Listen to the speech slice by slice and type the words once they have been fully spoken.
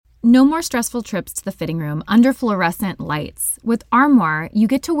No more stressful trips to the fitting room under fluorescent lights. With Armoire, you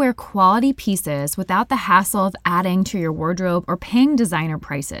get to wear quality pieces without the hassle of adding to your wardrobe or paying designer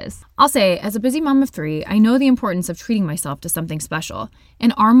prices. I'll say, as a busy mom of 3, I know the importance of treating myself to something special,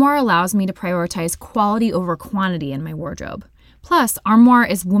 and Armoire allows me to prioritize quality over quantity in my wardrobe. Plus, Armoire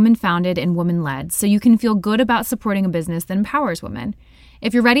is woman-founded and woman-led, so you can feel good about supporting a business that empowers women.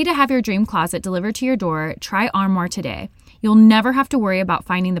 If you're ready to have your dream closet delivered to your door, try Armoire today. You'll never have to worry about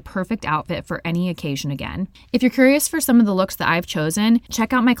finding the perfect outfit for any occasion again. If you're curious for some of the looks that I've chosen,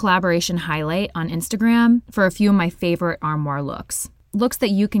 check out my collaboration highlight on Instagram for a few of my favorite Armoire looks. Looks that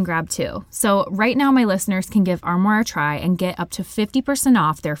you can grab too. So right now my listeners can give Armoire a try and get up to 50%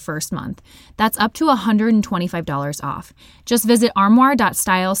 off their first month. That's up to $125 off. Just visit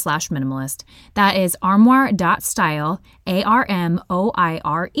armoire.style/minimalist. That is armoire.style,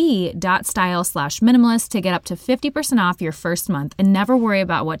 ARMOIRE.style/minimalist to get up to 50% off your first month and never worry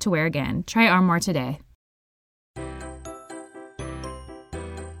about what to wear again. Try Armoire today.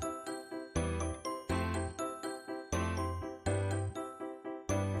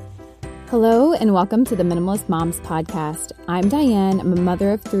 Hello and welcome to the Minimalist Moms podcast. I'm Diane. I'm a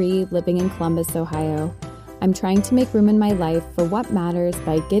mother of 3 living in Columbus, Ohio. I'm trying to make room in my life for what matters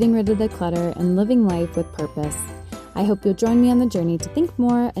by getting rid of the clutter and living life with purpose. I hope you'll join me on the journey to think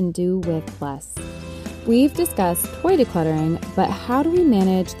more and do with less. We've discussed toy decluttering, but how do we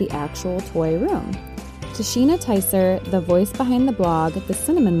manage the actual toy room? Tashina Tyser, the voice behind the blog, The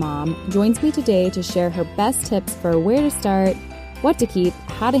Cinnamon Mom, joins me today to share her best tips for where to start, what to keep,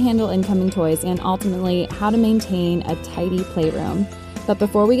 how to handle incoming toys, and ultimately how to maintain a tidy playroom. But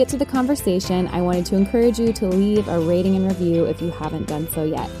before we get to the conversation, I wanted to encourage you to leave a rating and review if you haven't done so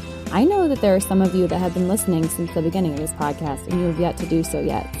yet. I know that there are some of you that have been listening since the beginning of this podcast and you have yet to do so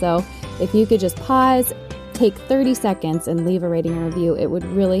yet. So if you could just pause, take 30 seconds and leave a rating and review, it would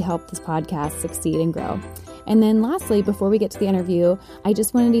really help this podcast succeed and grow. And then lastly, before we get to the interview, I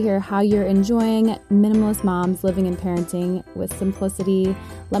just wanted to hear how you're enjoying Minimalist Moms living and parenting with simplicity.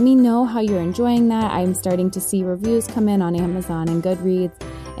 Let me know how you're enjoying that. I'm starting to see reviews come in on Amazon and Goodreads,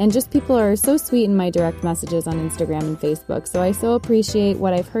 and just people are so sweet in my direct messages on Instagram and Facebook. So I so appreciate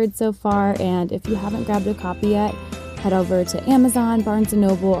what I've heard so far. And if you haven't grabbed a copy yet, head over to Amazon, Barnes &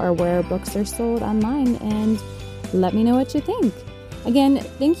 Noble, or where books are sold online and let me know what you think. Again,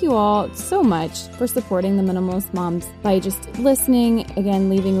 thank you all so much for supporting the Minimalist Moms by just listening, again,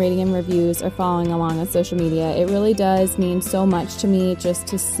 leaving rating and reviews or following along on social media. It really does mean so much to me just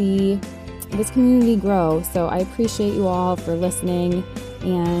to see this community grow. So I appreciate you all for listening.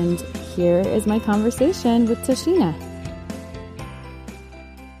 And here is my conversation with Tashina.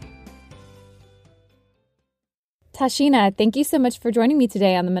 Tashina, thank you so much for joining me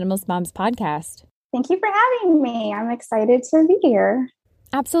today on the Minimalist Moms podcast. Thank you for having me. I'm excited to be here.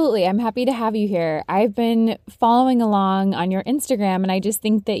 Absolutely. I'm happy to have you here. I've been following along on your Instagram, and I just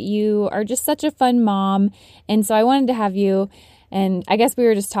think that you are just such a fun mom. And so I wanted to have you, and I guess we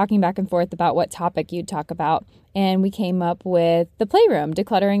were just talking back and forth about what topic you'd talk about. And we came up with the playroom,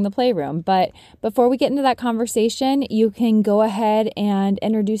 decluttering the playroom. But before we get into that conversation, you can go ahead and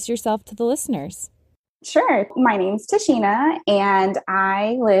introduce yourself to the listeners. Sure. My name's Tashina, and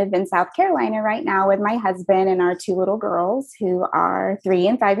I live in South Carolina right now with my husband and our 2 little girls who are 3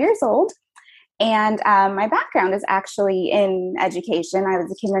 and 5 years old. And my background is actually in education. I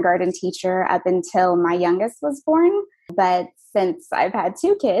was a kindergarten teacher up until my youngest was born. But since I've had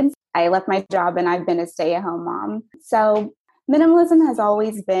 2 kids, I left my job and I've been a stay-at-home mom. So minimalism has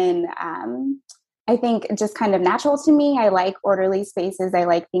always been I think just kind of natural to me. I like orderly spaces. I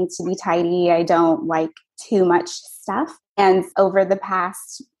like things to be tidy. I don't like too much stuff. And over the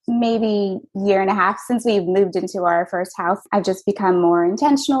past maybe year and a half since we've moved into our first house, I've just become more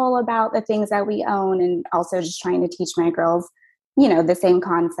intentional about the things that we own and also just trying to teach my girls, the same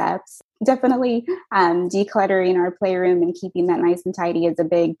concepts. Definitely decluttering our playroom and keeping that nice and tidy is a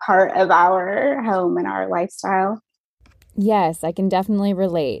big part of our home and our lifestyle. Yes, I can definitely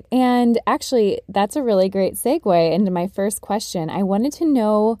relate. And actually, that's a really great segue into my first question. I wanted to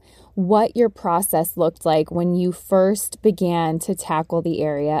know what your process looked like when you first began to tackle the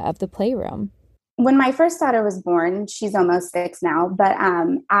area of the playroom. When my first daughter was born, she's almost 6 now, but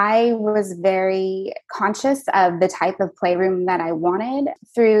I was very conscious of the type of playroom that I wanted.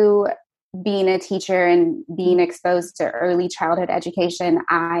 Through being a teacher and being exposed to early childhood education,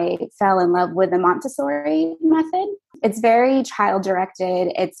 I fell in love with the Montessori method. It's very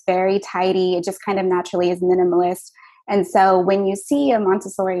child-directed. It's very tidy. It just kind of naturally is minimalist. And so when you see a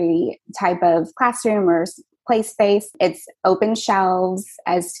Montessori type of classroom or play space, it's open shelves,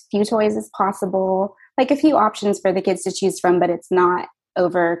 as few toys as possible, like a few options for the kids to choose from, but it's not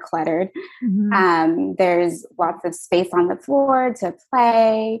over cluttered. Mm-hmm. There's lots of space on the floor to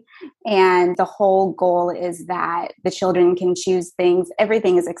play. And the whole goal is that the children can choose things.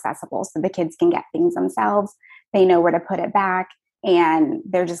 Everything is accessible. So the kids can get things themselves. They know where to put it back. And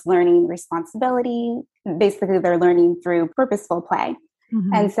they're just learning responsibility. Basically, they're learning through purposeful play.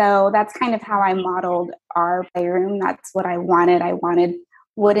 Mm-hmm. And so that's kind of how I modeled our playroom. That's what I wanted. I wanted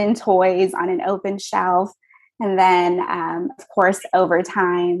wooden toys on an open shelf. And then, of course, over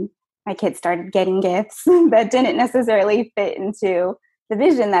time, my kids started getting gifts that didn't necessarily fit into the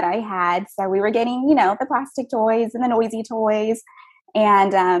vision that I had. So we were getting, the plastic toys and the noisy toys.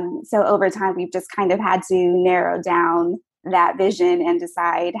 And so over time, we've just kind of had to narrow down that vision and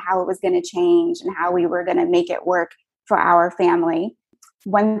decide how it was going to change and how we were going to make it work for our family.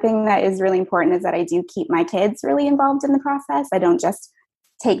 One thing that is really important is that I do keep my kids really involved in the process. I don't just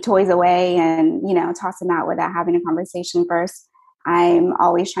take toys away and, toss them out without having a conversation first. I'm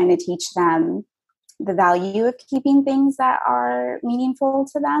always trying to teach them the value of keeping things that are meaningful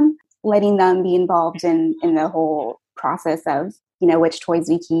to them, letting them be involved in the whole process of, which toys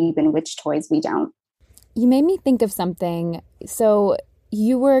we keep and which toys we don't. You made me think of something. So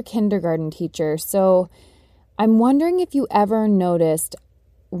you were a kindergarten teacher. So I'm wondering if you ever noticed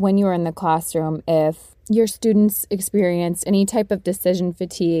when you were in the classroom if your students experienced any type of decision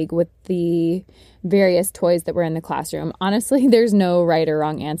fatigue with the various toys that were in the classroom. Honestly, there's no right or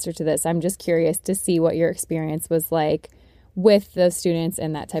wrong answer to this. I'm just curious to see what your experience was like with the students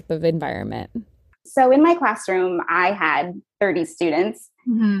in that type of environment. So in my classroom, I had 30 students.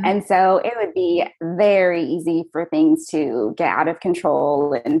 Mm-hmm. And so it would be very easy for things to get out of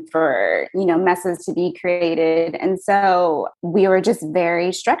control and for, messes to be created. And so we were just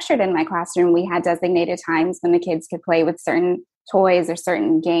very structured in my classroom. We had designated times when the kids could play with certain toys or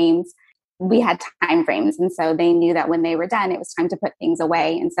certain games. We had time frames. And so they knew that when they were done, it was time to put things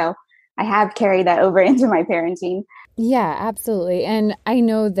away. And so I have carried that over into my parenting. Yeah, absolutely. And I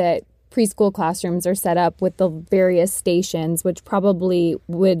know that preschool classrooms are set up with the various stations, which probably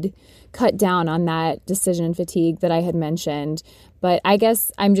would cut down on that decision fatigue that I had mentioned. But I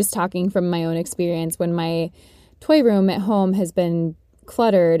guess I'm just talking from my own experience. When my toy room at home has been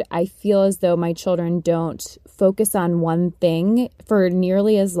cluttered, I feel as though my children don't focus on one thing for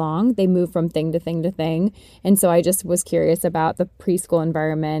nearly as long. They move from thing to thing to thing. And so I just was curious about the preschool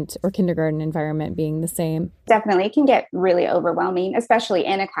environment or kindergarten environment being the same. Definitely. It can get really overwhelming, especially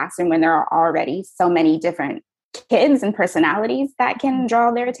in a classroom when there are already so many different kids and personalities that can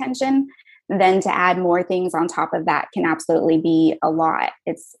draw their attention. Then to add more things on top of that can absolutely be a lot.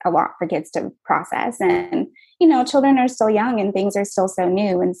 It's a lot for kids to process. And, children are still young and things are still so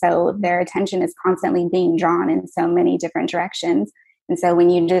new. And so their attention is constantly being drawn in so many different directions. And so when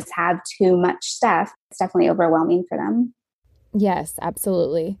you just have too much stuff, it's definitely overwhelming for them. Yes,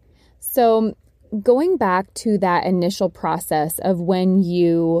 absolutely. So going back to that initial process of when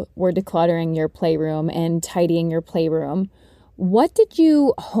you were decluttering your playroom and tidying your playroom, what did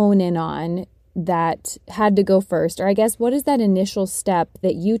you hone in on that had to go first? Or I guess, what is that initial step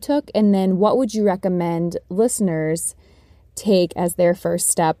that you took? And then what would you recommend listeners take as their first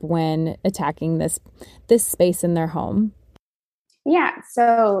step when attacking this space in their home? Yeah,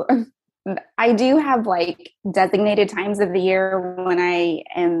 so I do have designated times of the year when I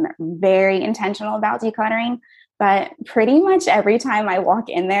am very intentional about decluttering. But pretty much every time I walk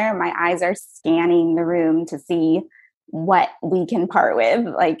in there, my eyes are scanning the room to see what we can part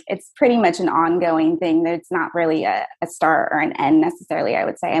with. It's pretty much an ongoing thing. It's not really a start or an end necessarily. I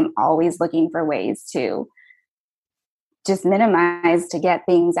would say I'm always looking for ways to just minimize, to get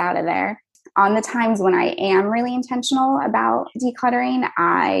things out of there. On the times when I am really intentional about decluttering,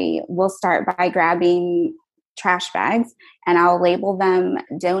 I will start by grabbing trash bags and I'll label them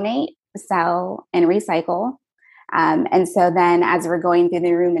donate, sell, and recycle. And so then as we're going through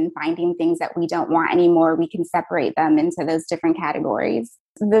the room and finding things that we don't want anymore, we can separate them into those different categories.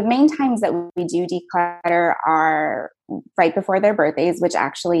 The main times that we do declutter are right before their birthdays, which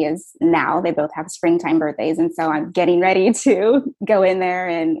actually is now. They both have springtime birthdays. And so I'm getting ready to go in there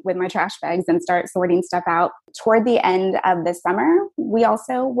and with my trash bags and start sorting stuff out. Toward the end of the summer, we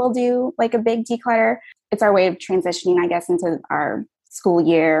also will do a big declutter. It's our way of transitioning, I guess, into our school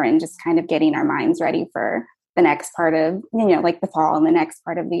year and just kind of getting our minds ready for the next part of, the fall and the next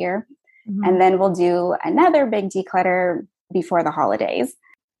part of the year. Mm-hmm. And then we'll do another big declutter before the holidays.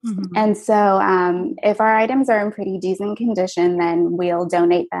 Mm-hmm. And so if our items are in pretty decent condition, then we'll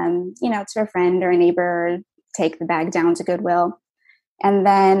donate them, to a friend or a neighbor, take the bag down to Goodwill. And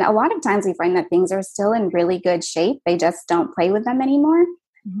then a lot of times we find that things are still in really good shape. They just don't play with them anymore.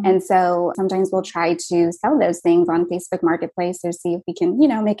 Mm-hmm. And so sometimes we'll try to sell those things on Facebook Marketplace or see if we can,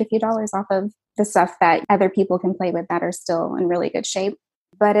 make a few dollars off of the stuff that other people can play with that are still in really good shape.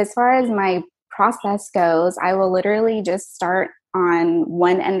 But as far as my process goes, I will literally just start on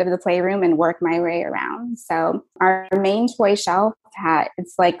one end of the playroom and work my way around. So our main toy shelf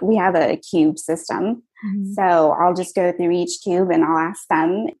it's like we have a cube system. Mm-hmm. So I'll just go through each cube and I'll ask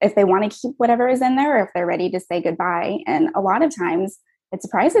them if they want to keep whatever is in there or if they're ready to say goodbye. And a lot of times it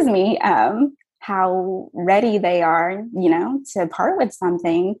surprises me how ready they are, to part with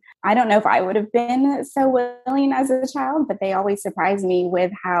something. I don't know if I would have been so willing as a child, but they always surprise me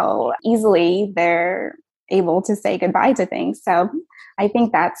with how easily they're able to say goodbye to things. So I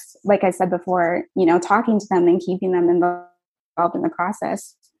think that's, like I said before, talking to them and keeping them involved in the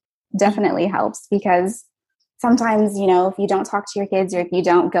process definitely helps, because sometimes, if you don't talk to your kids or if you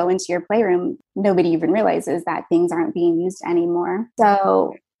don't go into your playroom, nobody even realizes that things aren't being used anymore.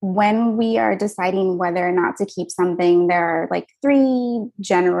 So when we are deciding whether or not to keep something, there are like 3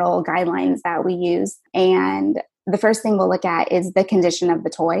 general guidelines that we use. And the first thing we'll look at is the condition of the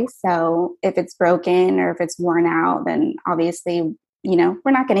toy. So if it's broken or if it's worn out, then obviously,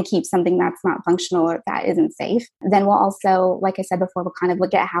 we're not going to keep something that's not functional or that isn't safe. Then we'll also, like I said before, we'll kind of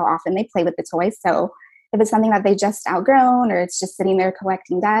look at how often they play with the toys. So if it's something that they just outgrown or it's just sitting there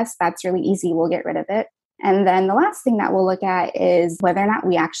collecting dust, that's really easy. We'll get rid of it. And then the last thing that we'll look at is whether or not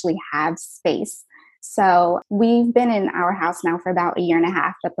we actually have space. So we've been in our house now for about 1.5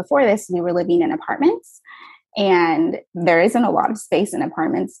 years, but before this, we were living in apartments. And there isn't a lot of space in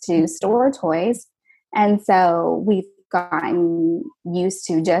apartments to store toys. And so we've gotten used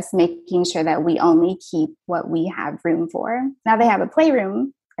to just making sure that we only keep what we have room for. Now they have a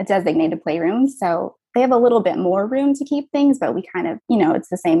playroom, a designated playroom. So they have a little bit more room to keep things, but we kind of, it's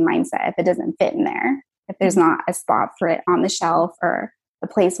the same mindset. If it doesn't fit in there, if there's not a spot for it on the shelf or a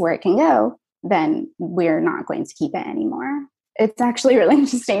place where it can go, then we're not going to keep it anymore. It's actually really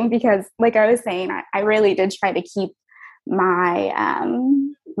interesting because, like I was saying, I really did try to keep my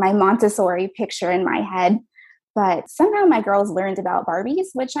my Montessori picture in my head, but somehow my girls learned about Barbies,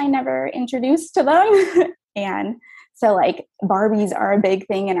 which I never introduced to them. And so like Barbies are a big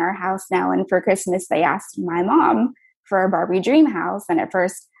thing in our house now. And for Christmas, they asked my mom for a Barbie dream house. And at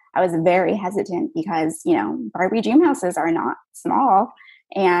first I was very hesitant because, Barbie dream houses are not small.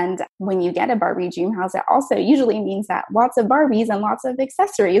 And when you get a Barbie dream house, it also usually means that lots of Barbies and lots of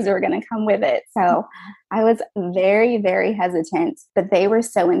accessories are going to come with it. So I was very, very hesitant, but they were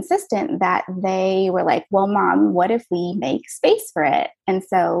so insistent that they were like, well, Mom, what if we make space for it? And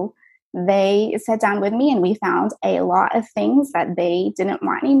so they sat down with me and we found a lot of things that they didn't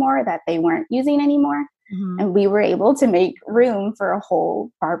want anymore, that they weren't using anymore. Mm-hmm. And we were able to make room for a whole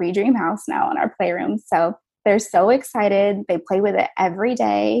Barbie dream house now in our playroom. So they're so excited. They play with it every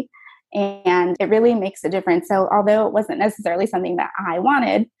day and it really makes a difference. So although it wasn't necessarily something that I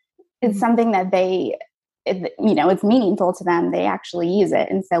wanted, it's something that it's meaningful to them. They actually use it.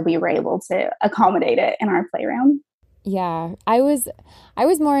 And so we were able to accommodate it in our playroom. Yeah, I was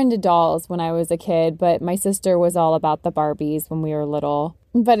more into dolls when I was a kid, but my sister was all about the Barbies when we were little.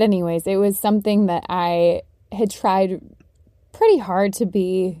 But anyways, it was something that I had tried pretty hard to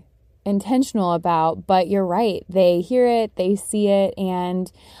be intentional about, but you're right. They hear it, they see it.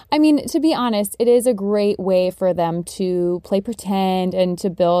 And I mean, to be honest, it is a great way for them to play pretend and to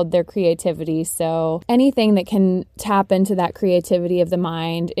build their creativity. So anything that can tap into that creativity of the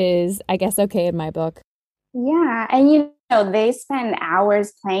mind is, I guess, okay in my book. Yeah. And, they spend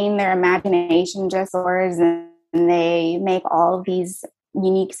hours playing their imagination disorders and they make all of these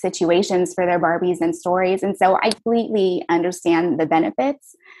unique situations for their Barbies and stories. And so I completely understand the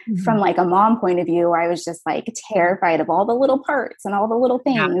benefits. Mm-hmm. From like a mom point of view, I was just like terrified of all the little parts and all the little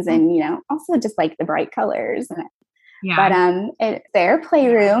things. Yeah. And, also just like the bright colors. Yeah. But it's their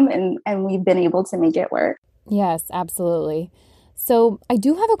playroom and we've been able to make it work. Yes, absolutely. So I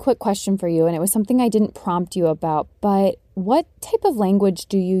do have a quick question for you, and it was something I didn't prompt you about, but what type of language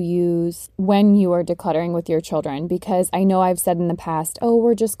do you use when you are decluttering with your children? Because I know I've said in the past,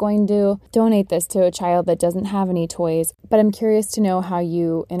 we're just going to donate this to a child that doesn't have any toys, but I'm curious to know how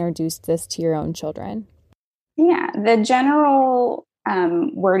you introduced this to your own children. Yeah, the general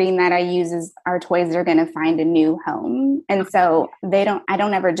wording that I use is our toys are going to find a new home. And so I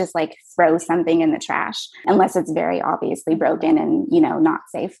don't ever just like throw something in the trash unless it's very obviously broken and, not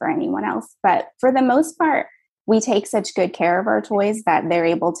safe for anyone else. But for the most part, we take such good care of our toys that they're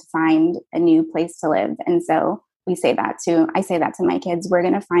able to find a new place to live. And so I say that to my kids, we're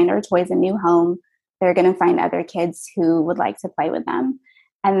going to find our toys a new home. They're going to find other kids who would like to play with them.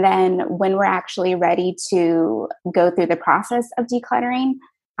 And then when we're actually ready to go through the process of decluttering,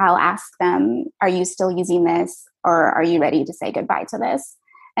 I'll ask them, are you still using this, or are you ready to say goodbye to this?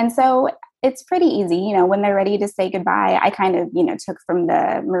 And so it's pretty easy. When they're ready to say goodbye, I kind of, took from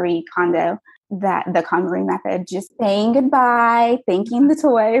the Marie Kondo, that the KonMari method, just saying goodbye, thanking the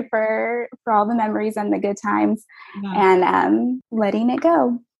toy for all the memories and the good times, and letting it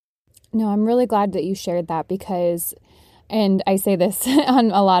go. No, I'm really glad that you shared that because, and I say this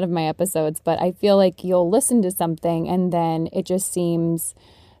on a lot of my episodes, but I feel like you'll listen to something and then it just seems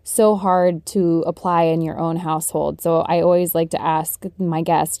so hard to apply in your own household. So I always like to ask my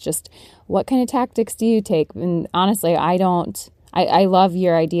guests just what kind of tactics do you take? And honestly, I love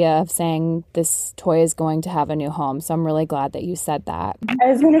your idea of saying this toy is going to have a new home. So I'm really glad that you said that. I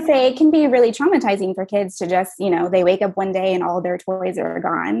was going to say it can be really traumatizing for kids to just, they wake up one day and all their toys are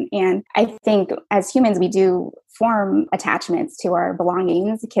gone. And I think as humans, we do form attachments to our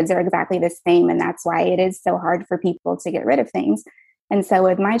belongings. Kids are exactly the same. And that's why it is so hard for people to get rid of things. And so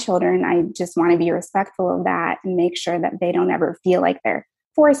with my children, I just want to be respectful of that and make sure that they don't ever feel like they're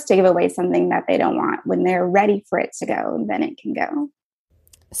forced to give away something that they don't want. When they're ready for it to go, then it can go.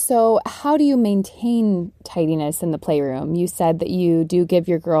 So how do you maintain tidiness in the playroom? You said that you do give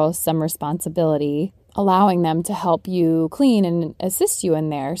your girls some responsibility, allowing them to help you clean and assist you in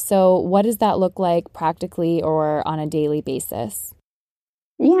there. So what does that look like practically or on a daily basis?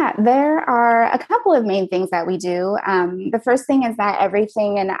 Yeah, there are a couple of main things that we do. The first thing is that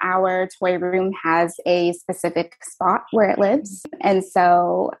everything in our toy room has a specific spot where it lives. And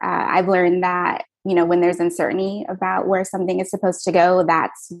so I've learned that, when there's uncertainty about where something is supposed to go,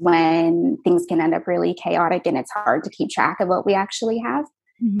 that's when things can end up really chaotic and it's hard to keep track of what we actually have.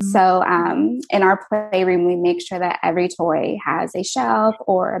 Mm-hmm. So in our playroom, we make sure that every toy has a shelf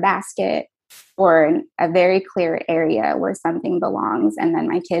or a basket or a very clear area where something belongs. And then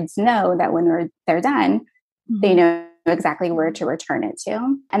my kids know that when they're done, mm-hmm. they know exactly where to return it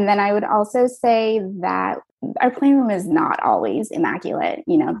to. And then I would also say that our playroom is not always immaculate.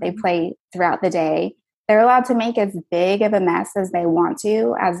 They play throughout the day. They're allowed to make as big of a mess as they want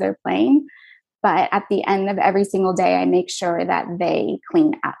to as they're playing. But at the end of every single day, I make sure that they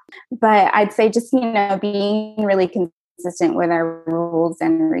clean up. But I'd say just, being really consistent with our rules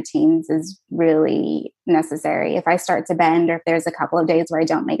and routines is really necessary. If I start to bend or if there's a couple of days where I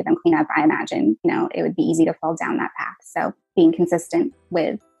don't make them clean up, I imagine, it would be easy to fall down that path. So being consistent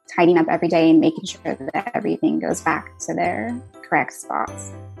with tidying up every day and making sure that everything goes back to their correct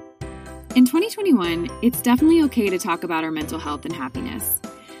spots. In 2021, it's definitely okay to talk about our mental health and happiness.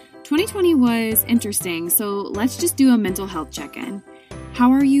 2020 was interesting, so let's just do a mental health check-in.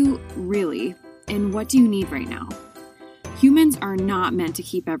 How are you really? And what do you need right now? Humans are not meant to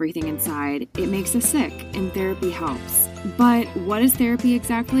keep everything inside. It makes us sick, and therapy helps. But what is therapy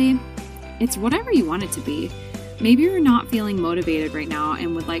exactly? It's whatever you want it to be. Maybe you're not feeling motivated right now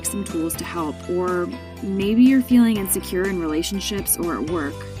and would like some tools to help, or maybe you're feeling insecure in relationships or at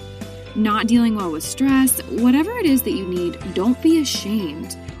work. Not dealing well with stress, whatever it is that you need, don't be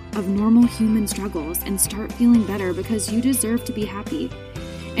ashamed of normal human struggles and start feeling better because you deserve to be happy.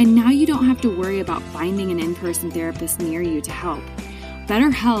 And now you don't have to worry about finding an in-person therapist near you to help.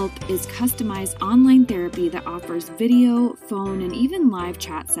 BetterHelp is customized online therapy that offers video, phone, and even live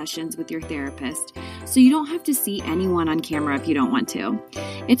chat sessions with your therapist, so you don't have to see anyone on camera if you don't want to.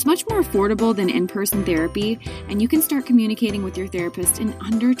 It's much more affordable than in-person therapy, and you can start communicating with your therapist in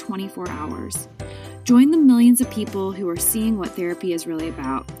under 24 hours. Join the millions of people who are seeing what therapy is really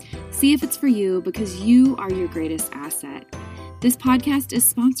about. See if it's for you, because you are your greatest asset. This podcast is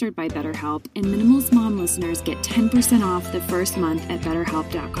sponsored by BetterHelp, and Minimalist Mom listeners get 10% off the first month at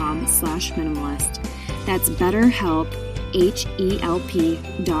BetterHelp.com/minimalist. That's BetterHelp,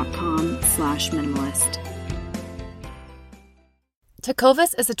 HELP.com/minimalist.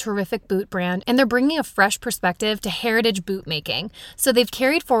 Tecovas is a terrific boot brand, and they're bringing a fresh perspective to heritage boot making. So they've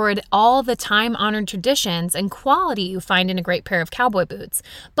carried forward all the time-honored traditions and quality you find in a great pair of cowboy boots,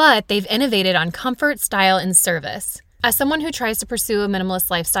 but they've innovated on comfort, style, and service. As someone who tries to pursue a minimalist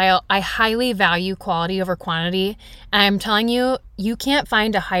lifestyle, I highly value quality over quantity, and I'm telling you, you can't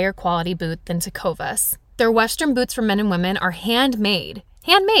find a higher quality boot than Tecovas. Their Western boots for men and women are handmade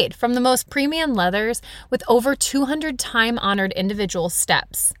from the most premium leathers with over 200 time-honored individual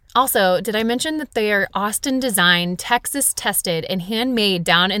steps. Also, did I mention that they are Austin designed, Texas tested, and handmade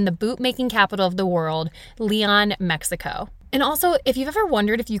down in the boot-making capital of the world, Leon, Mexico. And also, if you've ever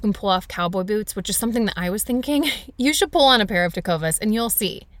wondered if you can pull off cowboy boots, which is something that I was thinking, you should pull on a pair of Tecovas and you'll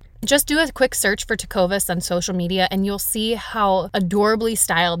see. Just do a quick search for Tecovas on social media and you'll see how adorably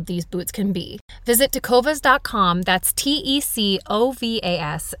styled these boots can be. Visit tecovas.com, that's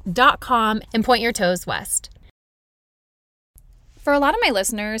TECOVAS.com, and point your toes west. For a lot of my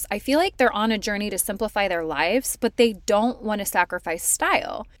listeners, I feel like they're on a journey to simplify their lives, but they don't want to sacrifice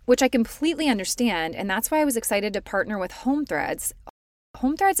style, which I completely understand, and that's why I was excited to partner with Home Threads.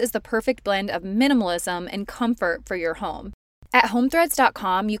 Home Threads is the perfect blend of minimalism and comfort for your home. At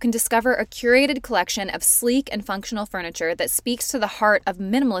homethreads.com, you can discover a curated collection of sleek and functional furniture that speaks to the heart of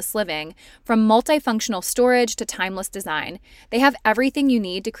minimalist living, from multifunctional storage to timeless design. They have everything you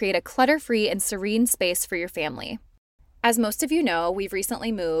need to create a clutter-free and serene space for your family. As most of you know, we've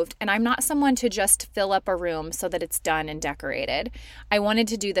recently moved, and I'm not someone to just fill up a room so that it's done and decorated. I wanted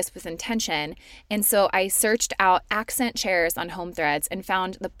to do this with intention, and so I searched out accent chairs on Home Threads and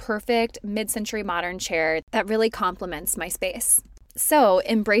found the perfect mid-century modern chair that really complements my space. So,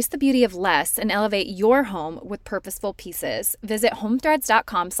 embrace the beauty of less and elevate your home with purposeful pieces. Visit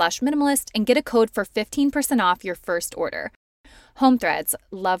homethreads.com/minimalist and get a code for 15% off your first order. Home Threads,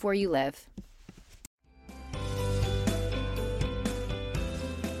 love where you live.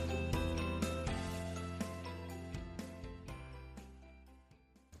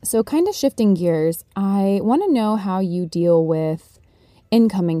 So kind of shifting gears, I want to know how you deal with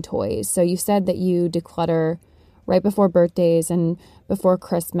incoming toys. So you said that you declutter right before birthdays and before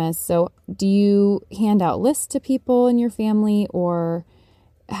Christmas. So do you hand out lists to people in your family, or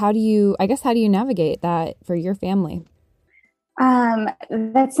how do you navigate that for your family?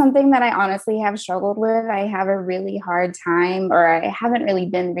 That's something that I honestly have struggled with. I have a really hard time, or I haven't really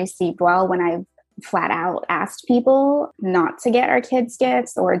been received well when I've flat out asked people not to get our kids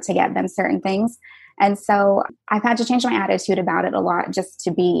gifts or to get them certain things. And so I've had to change my attitude about it a lot, just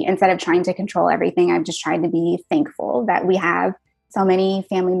to be, instead of trying to control everything, I've just tried to be thankful that we have so many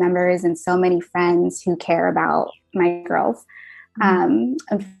family members and so many friends who care about my girls.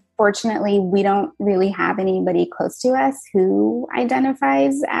 Unfortunately, we don't really have anybody close to us who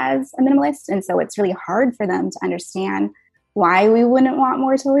identifies as a minimalist. And so it's really hard for them to understand why we wouldn't want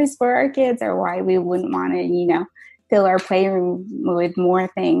more toys for our kids, or why we wouldn't want to, fill our playroom with more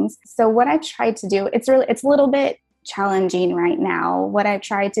things. So what I tried to do, it's a little bit challenging right now. What I've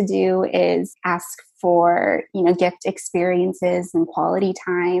tried to do is ask for, gift experiences and quality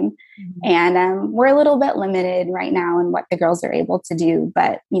time. And we're a little bit limited right now in what the girls are able to do.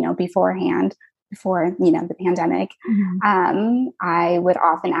 But, before the pandemic, I would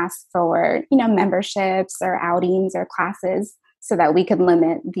often ask for, memberships or outings or classes so that we could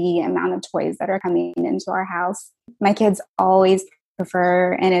limit the amount of toys that are coming into our house. My kids always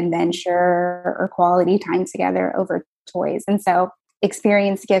prefer an adventure or quality time together over toys. And so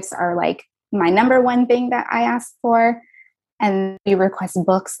experience gifts are like my number one thing that I ask for. And we request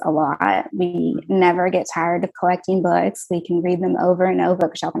books a lot. We never get tired of collecting books. We can read them over and over.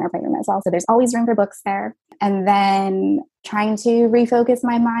 Bookshelf in our playroom as well. So there's always room for books there. And then trying to refocus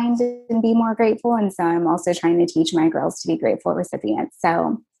my mind and be more grateful. And so I'm also trying to teach my girls to be grateful recipients.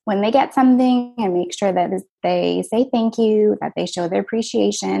 So when they get something, I make sure that they say thank you, that they show their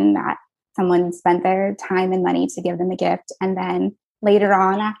appreciation, that someone spent their time and money to give them a gift. And then later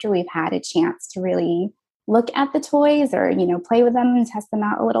on, after we've had a chance to really look at the toys or, play with them and test them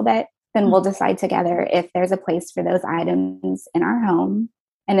out a little bit, then we'll decide together if there's a place for those items in our home.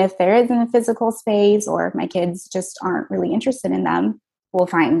 And if there isn't a physical space, or if my kids just aren't really interested in them, we'll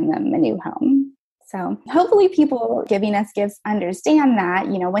find them a new home. So hopefully people giving us gifts understand that,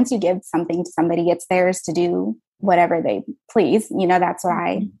 once you give something to somebody, it's theirs to do whatever they please. That's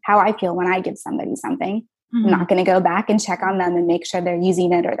how I feel when I give somebody something. I'm not going to go back and check on them and make sure they're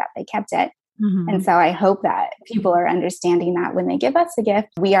using it or that they kept it. And so I hope that people are understanding that when they give us a gift,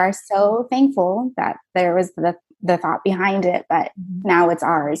 we are so thankful that there was the thought behind it, but now it's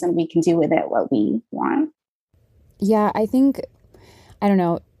ours and we can do with it what we want. Yeah, I don't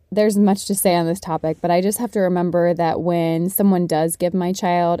know, there's much to say on this topic, but I just have to remember that when someone does give my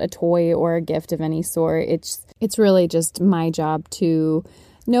child a toy or a gift of any sort, it's really just my job to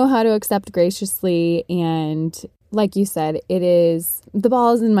know how to accept graciously. And like you said, the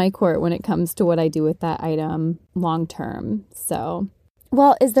ball is in my court when it comes to what I do with that item long term. So,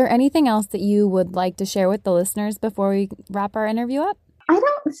 well, is there anything else that you would like to share with the listeners before we wrap our interview up? I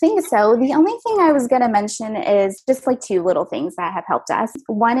don't think so. The only thing I was going to mention is just like two little things that have helped us.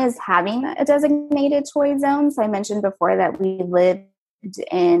 One is having a designated toy zone. So I mentioned before that we lived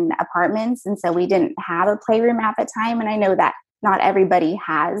in apartments, and so we didn't have a playroom at the time. And I know that not everybody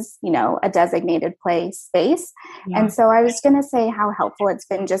has, a designated play space. Yeah. And so I was going to say how helpful it's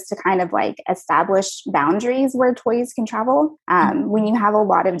been just to kind of like establish boundaries where toys can travel. When you have a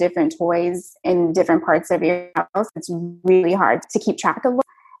lot of different toys in different parts of your house, it's really hard to keep track of.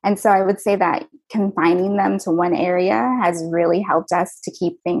 And so I would say that confining them to one area has really helped us to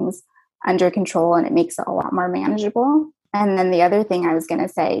keep things under control, and it makes it a lot more manageable. And then the other thing I was going to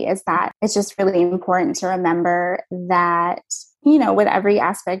say is that it's just really important to remember that, with every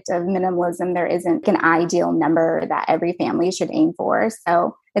aspect of minimalism, there isn't an ideal number that every family should aim for.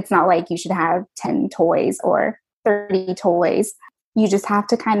 So it's not like you should have 10 toys or 30 toys. You just have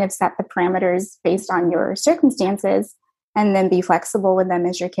to kind of set the parameters based on your circumstances and then be flexible with them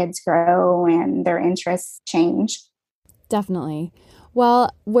as your kids grow and their interests change. Definitely.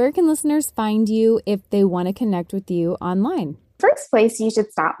 Well, where can listeners find you if they want to connect with you online? First place you should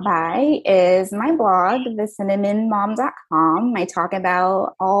stop by is my blog, thecinamonmom.com. I talk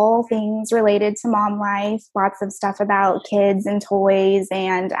about all things related to mom life, lots of stuff about kids and toys,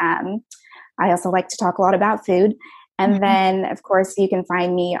 and I also like to talk a lot about food. And then, of course, you can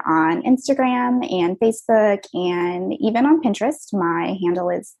find me on Instagram and Facebook and even on Pinterest. My handle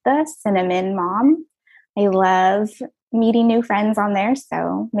is The Cinnamon Mom. I love meeting new friends on there,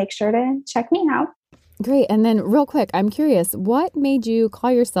 so make sure to check me out. Great. And then real quick, I'm curious, what made you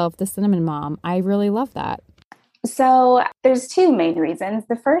call yourself the Cinnamon Mom? I really love that. So there's two main reasons.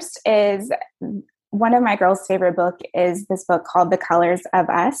 The first is one of my girls' favorite book is this book called The Colors of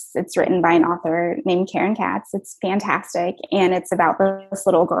Us. It's written by an author named Karen Katz. It's fantastic. And it's about this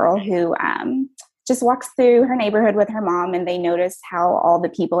little girl who just walks through her neighborhood with her mom, and they notice how all the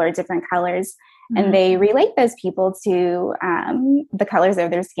people are different colors. And they relate those people to the colors of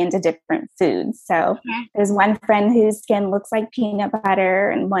their skin to different foods. So there's one friend whose skin looks like peanut butter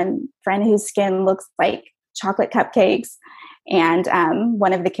and one friend whose skin looks like chocolate cupcakes. And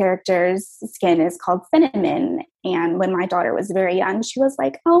one of the characters' skin is called cinnamon. And when my daughter was very young, she was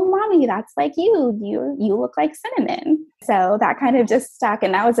like, "Oh, mommy, that's like you. You look like cinnamon." So that kind of just stuck.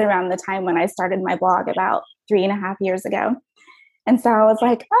 And that was around the time when I started my blog about 3.5 years ago. And so I was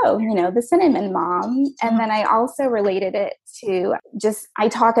like, oh, the Cinnamon Mom. And then I also related it to I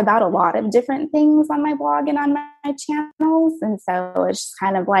talk about a lot of different things on my blog and on my channels. And so it's just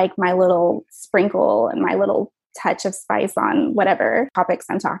kind of like my little sprinkle and my little touch of spice on whatever topics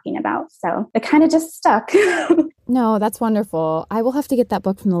I'm talking about. So it kind of just stuck. No, that's wonderful. I will have to get that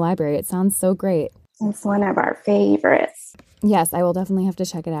book from the library. It sounds so great. It's one of our favorites. Yes, I will definitely have to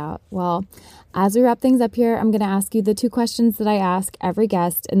check it out. Well, as we wrap things up here, I'm going to ask you the two questions that I ask every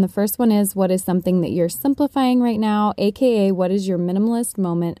guest. And the first one is, what is something that you're simplifying right now? AKA, what is your minimalist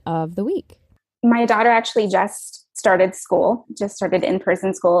moment of the week? My daughter actually just started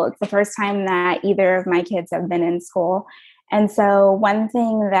in-person school. It's the first time that either of my kids have been in school. And so one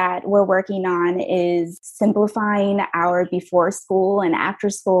thing that we're working on is simplifying our before school and after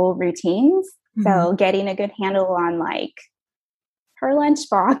school routines. Mm-hmm. So getting a good handle on like her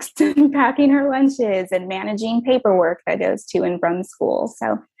lunchbox and packing her lunches and managing paperwork that goes to and from school.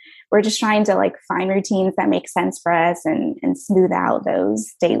 So we're just trying to like find routines that make sense for us and smooth out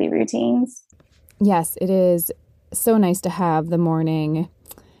those daily routines. Yes, it is so nice to have the morning,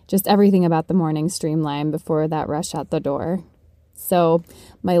 just everything about the morning streamlined before that rush out the door. So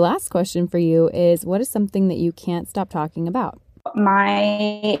my last question for you is, what is something that you can't stop talking about?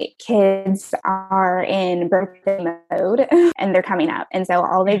 My kids are in birthday mode and they're coming up. And so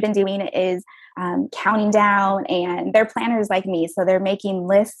all they've been doing is counting down, and they're planners like me. So they're making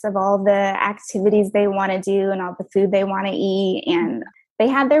lists of all the activities they want to do and all the food they want to eat. And they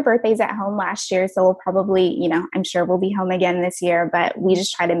had their birthdays at home last year. So we'll probably, I'm sure we'll be home again this year, but we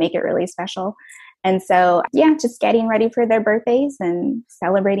just try to make it really special. And so, just getting ready for their birthdays and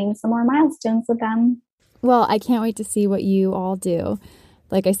celebrating some more milestones with them. Well, I can't wait to see what you all do.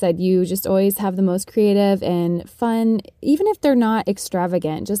 Like I said, you just always have the most creative and fun, even if they're not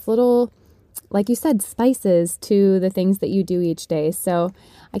extravagant, just little, like you said, spices to the things that you do each day. So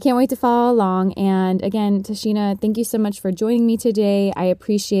I can't wait to follow along. And again, Tashina, thank you so much for joining me today. I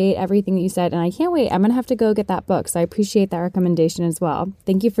appreciate everything that you said, and I can't wait. I'm going to have to go get that book. So I appreciate that recommendation as well.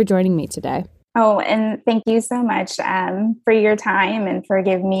 Thank you for joining me today. Oh, and thank you so much for your time and for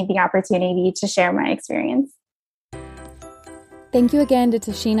giving me the opportunity to share my experience. Thank you again to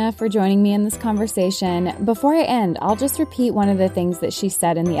Tashina for joining me in this conversation. Before I end, I'll just repeat one of the things that she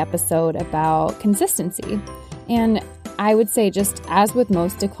said in the episode about consistency. And I would say, just as with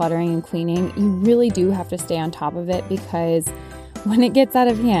most decluttering and cleaning, you really do have to stay on top of it, because when it gets out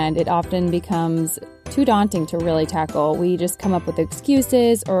of hand, it often becomes too daunting to really tackle. We just come up with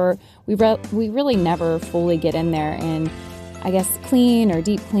excuses, or we really never fully get in there and clean or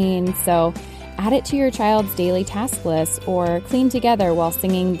deep clean. So add it to your child's daily task list, or clean together while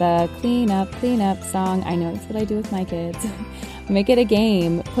singing the clean up song. I know that's what I do with my kids. Make it a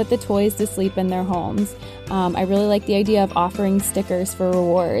game. Put the toys to sleep in their homes. I really like the idea of offering stickers for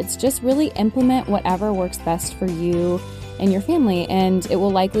rewards. Just really implement whatever works best for you and your family, and it will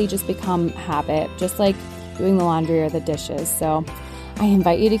likely just become habit, just like doing the laundry or the dishes. So I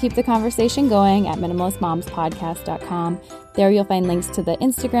invite you to keep the conversation going at minimalistmomspodcast.com. There you'll find links to the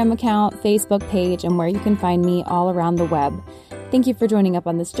Instagram account, Facebook page, and where you can find me all around the web. Thank you for joining up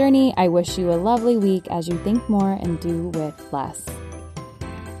on this journey. I wish you a lovely week as you think more and do with less.